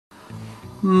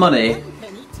Money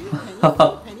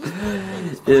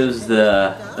is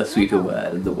the sweeter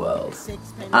word in the world.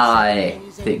 I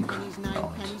think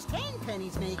not.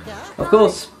 Of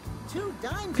course,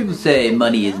 people say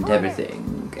money isn't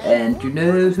everything, and you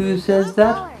know who says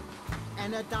that?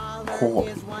 Poor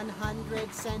people.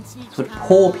 That's what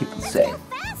poor people say.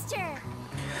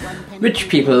 Rich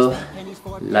people,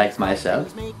 like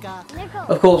myself,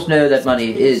 of course know that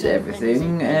money is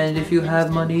everything, and if you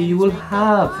have money, you will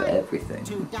have everything.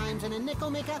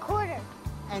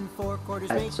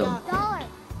 At some point.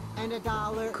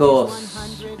 Of course,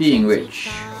 being rich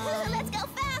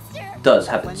does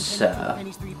have its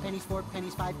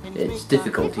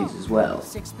difficulties as well,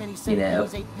 you know.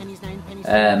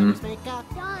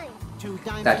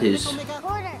 That is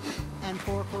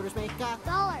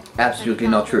absolutely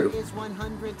not true. It's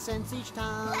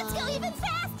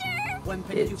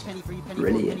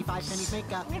brilliant.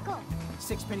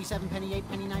 6 pennies, 7 penny, 8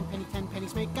 penny, 9 penny, 10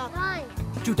 pennies make up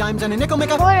 2 dimes and a nickel make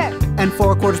up quarter, and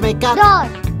 4 quarters make up dollar,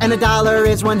 and $1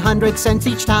 is 100 cents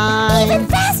each time. Even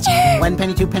faster! 1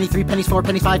 penny, 2 penny, 3 pennies, 4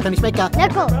 pennies, 5 pennies make up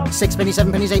nickel. 6 pennies,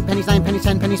 7 pennies, 8 pennies, 9 pennies,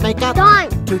 10 pennies make up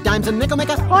dime. 2 dimes and a nickel make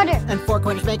up quarter, and 4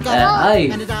 quarters make up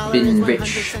I've been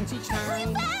rich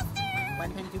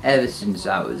ever since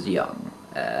I was young.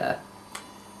 I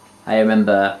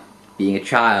remember being a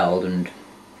child and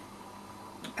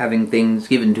having things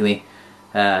given to me.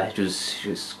 It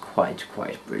was quite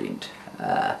brilliant.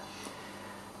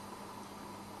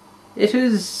 It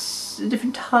was a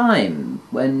different time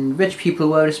when rich people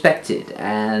were respected,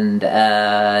 and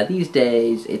these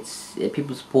days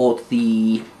people support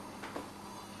the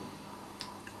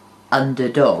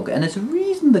underdog, and there's a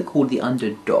reason they're called the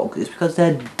underdog. It's because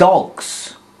they're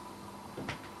dogs.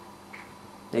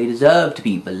 They deserve to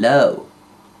be below.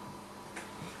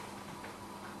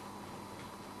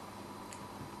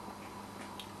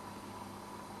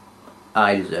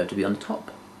 I deserve to be on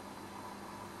top.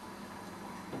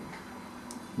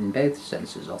 In both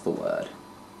senses of the word.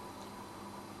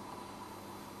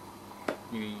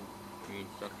 You mean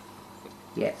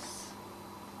Yes.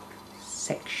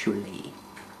 Sexually.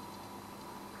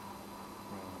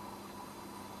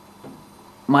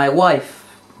 My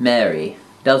wife, Mary,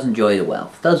 does enjoy the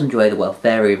wealth. Does enjoy the wealth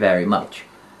very much.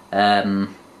 Probably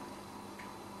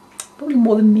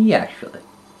more than me, actually.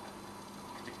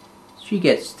 She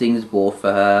gets things bought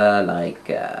for her, like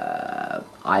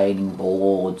ironing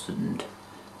boards and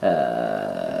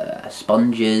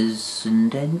sponges,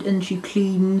 and she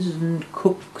cleans and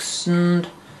cooks and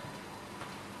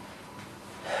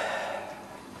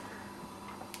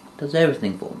does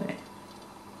everything for me.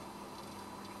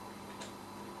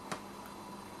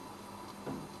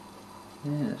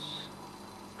 Yes.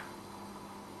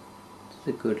 It's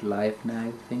a good life now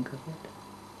you think of it.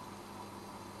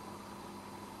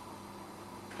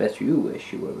 Bet you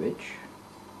wish you were rich.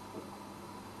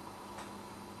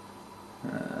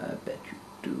 I bet you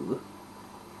do.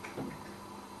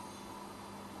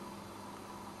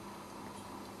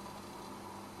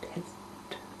 Peasant.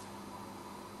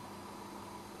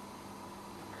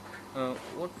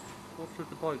 What's with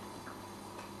the pipe?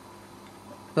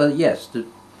 Well, yes, the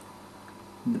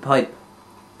pipe.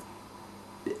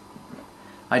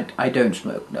 I don't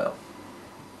smoke, no.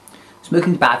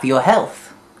 Smoking's bad for your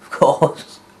health, of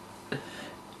course.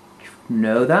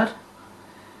 Know that?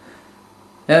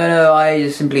 No, I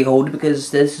simply hold it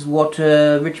because this is what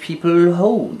rich people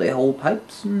hold. They hold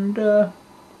pipes and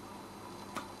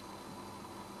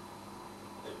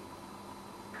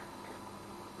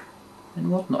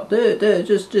whatnot.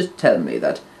 Just tell me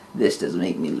that this doesn't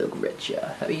make me look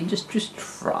richer. I mean, just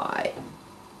try.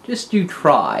 Just you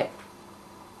try.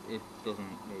 It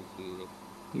doesn't make you look...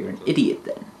 You're an idiot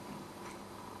then.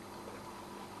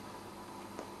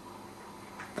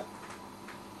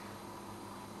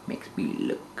 Makes me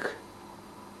look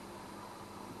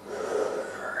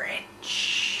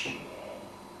rich.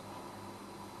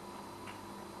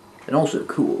 And also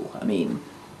cool. I mean,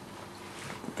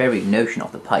 the very notion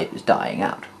of the pipe is dying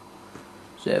out.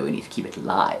 So we need to keep it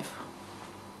alive.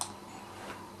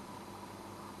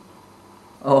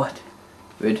 Oh,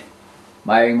 good.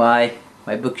 Admiring my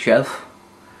bookshelf.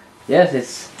 Yes,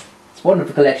 it's a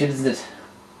wonderful collection, isn't it?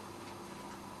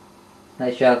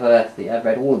 Nice shelf. I've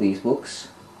read all of these books.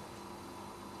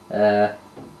 Not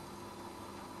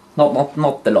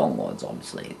the long ones,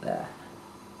 honestly.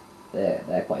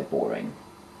 They're quite boring.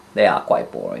 They are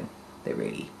quite boring. They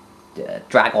really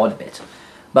drag on a bit.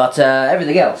 But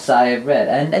everything else I've read,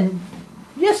 and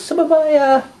yes, some of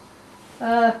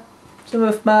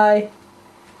my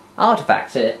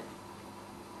artifacts here.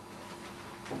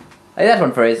 Like that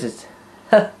one, for instance,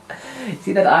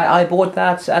 See that I bought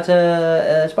that at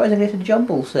a surprisingly at a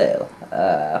jumble sale.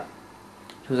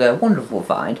 It was a wonderful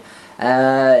find.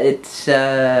 It's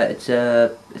a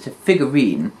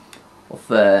figurine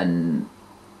of an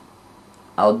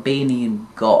Albanian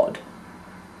god.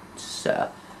 It's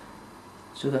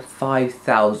over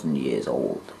 5,000 years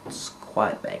old. It's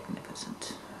quite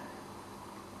magnificent.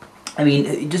 I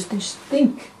mean, just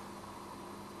think.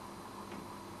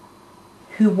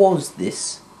 Who was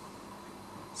this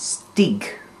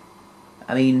Stig?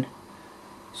 I mean,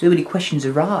 so many questions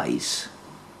arise.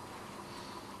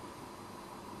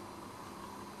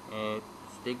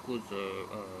 Stig was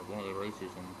one of the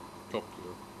races on Top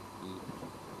Gear,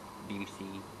 the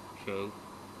BBC show.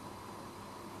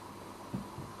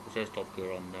 It says Top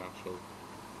Gear on the actual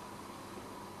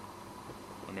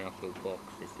box.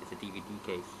 It's a DVD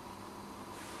case.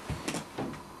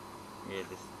 Yeah,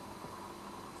 this.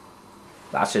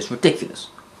 That's just ridiculous.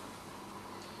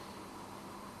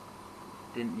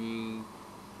 Didn't you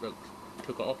like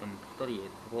took it up and study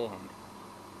it beforehand?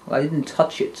 Well, I didn't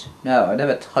touch it. No, I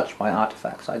never touch my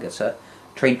artifacts. I guess a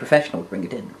trained professional would bring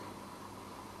it in.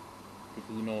 Did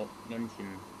you not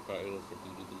mention that it was a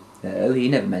DVD? No, he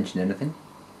never mentioned anything.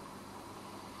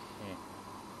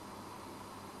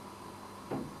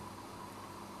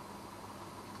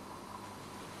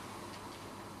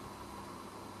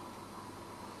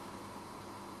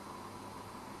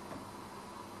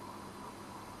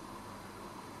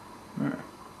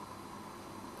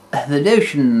 The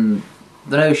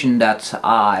notion that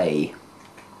I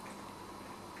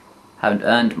haven't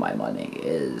earned my money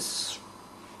is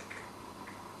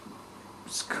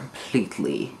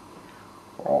completely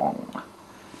wrong.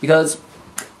 Because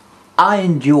I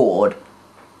endured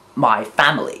my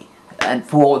family, and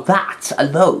for that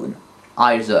alone,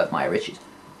 I deserve my riches.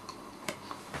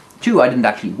 True, I didn't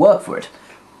actually work for it,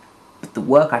 but the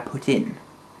work I put in,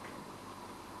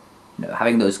 you know,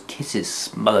 having those kisses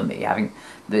smother me, having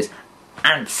those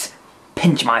ants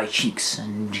pinch my cheeks,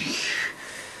 and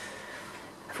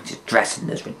having to dress in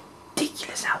those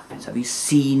ridiculous outfits. Have you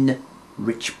seen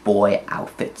rich boy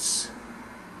outfits?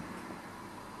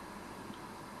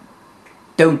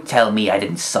 Don't tell me I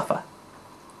didn't suffer.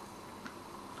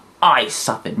 I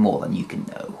suffered more than you can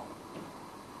know.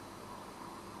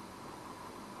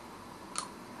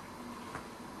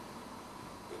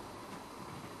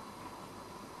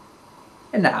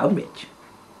 And now, Rich.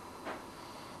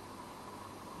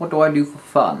 What do I do for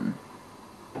fun?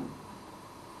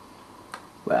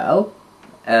 Well,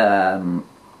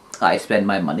 I spend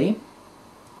my money,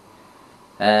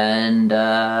 and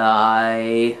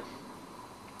I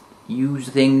use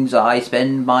things I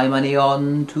spend my money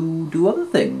on to do other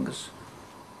things.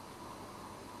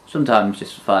 Sometimes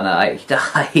just for fun, I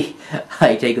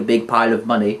take a big pile of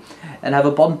money and have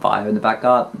a bonfire in the back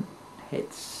garden.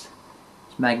 It's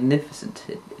magnificent.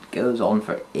 It goes on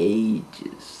for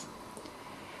ages.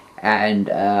 And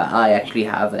I actually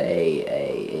have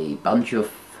a bunch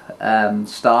of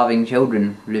starving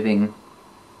children living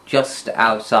just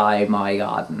outside my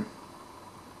garden,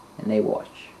 and they watch.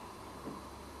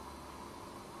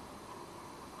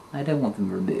 I don't want them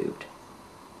removed.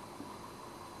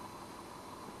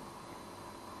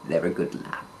 They're a good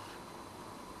laugh.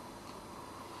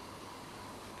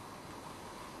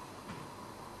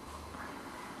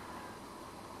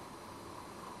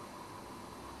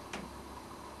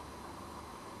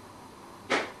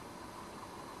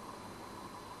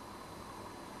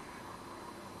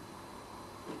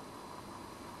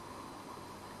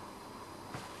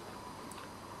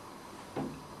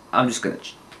 I'm just gonna,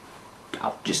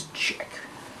 I'll just check.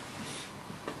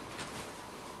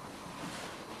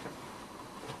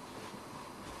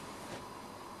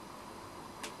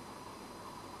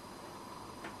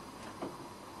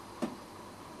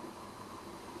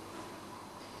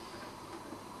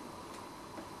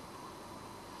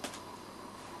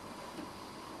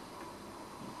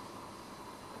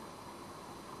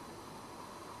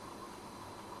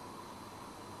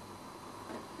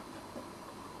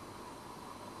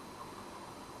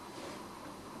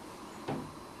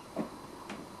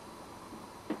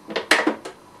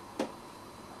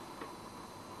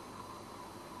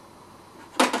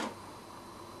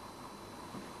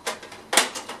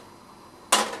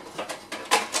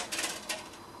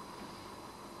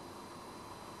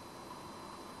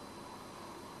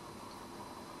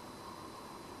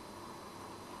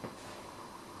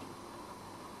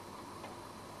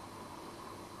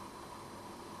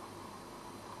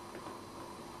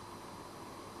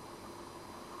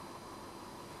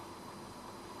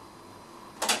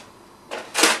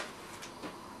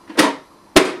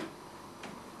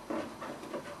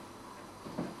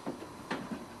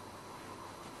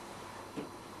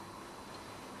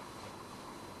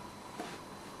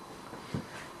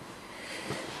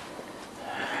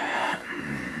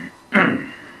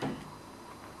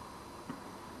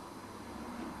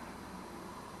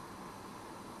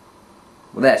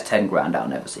 Well, there's 10 grand I'll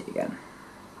never see again.